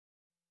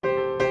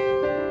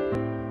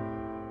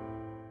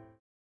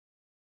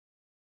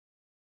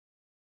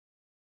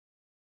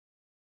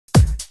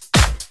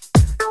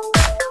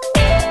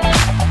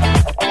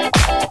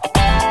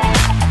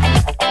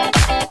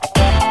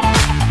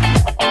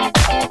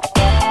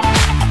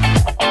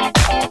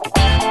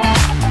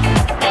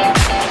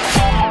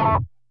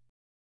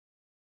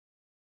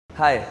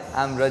Hi,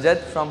 I am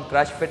Rajat from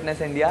crush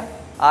fitness India.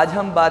 आज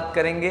हम बात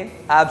करेंगे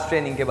एब्स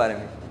ट्रेनिंग के बारे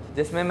में,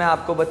 जिसमें मैं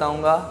आपको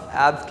बताऊंगा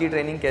एब्स की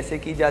ट्रेनिंग कैसे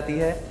की जाती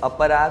है,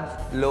 अपर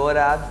abs, lower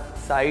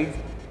abs, sides,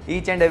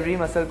 each and every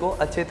muscle को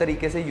अच्छे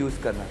तरीके से यूज़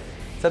करना।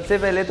 सबसे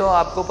पहले तो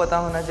आपको पता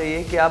होना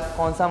चाहिए कि आप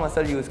कौन सा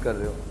मसल यूज़ कर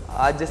रहे हो।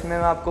 आज जिसमें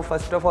मैं आपको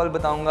फर्स्ट ऑफ ऑल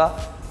बताऊँगा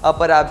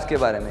अपर एब्स के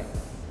बारे में,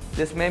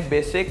 जिसमें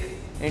बेसिक,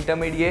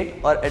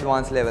 इंटरमीडिएट और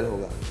एडवांस लेवल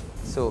होगा।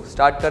 सो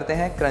स्टार्ट करते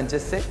हैं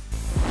क्रंचेस से।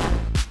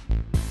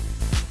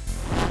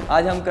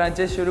 आज हम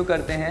क्रंचेस शुरू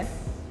करते हैं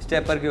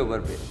स्टेपर के ऊपर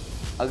पे।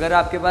 अगर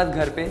आपके पास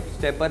घर पे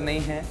स्टेपर नहीं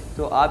है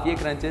तो आप ये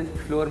क्रंचेस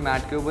फ्लोर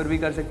मैट के ऊपर भी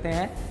कर सकते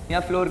हैं या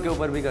फ्लोर के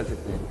ऊपर भी कर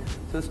सकते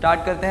हैं। सो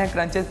स्टार्ट करते हैं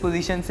क्रंचेस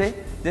पोजीशन से,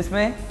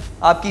 जिसमें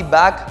आपकी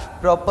बैक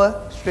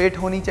प्रॉपर स्ट्रेट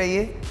होनी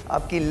चाहिए,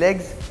 आपकी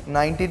लेग्स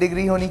 90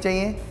 डिग्री होनी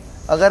चाहिए।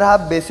 अगर आप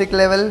बेसिक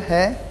लेवल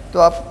हैं तो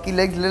आपकी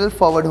लेग्स लिटिल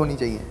फॉरवर्ड होनी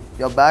चाहिए।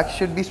 Your back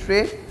should be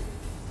straight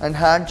and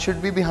hand should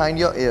be behind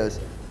your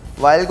ears.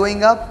 While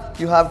going up,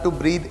 you have to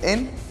breathe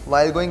in.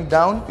 While going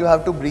down, you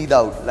have to breathe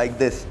out like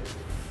this.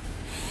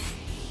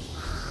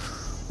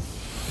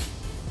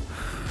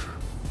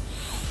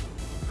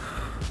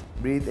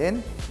 Breathe in.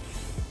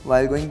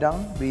 While going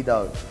down, breathe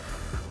out.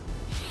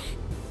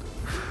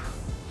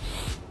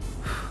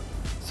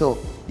 So,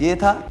 ये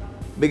था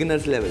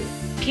beginners level.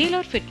 खेल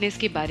और fitness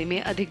के बारे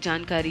में अधिक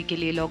जानकारी के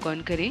लिए लॉग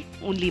ऑन करें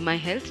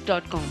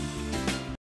onlymyhealth.com।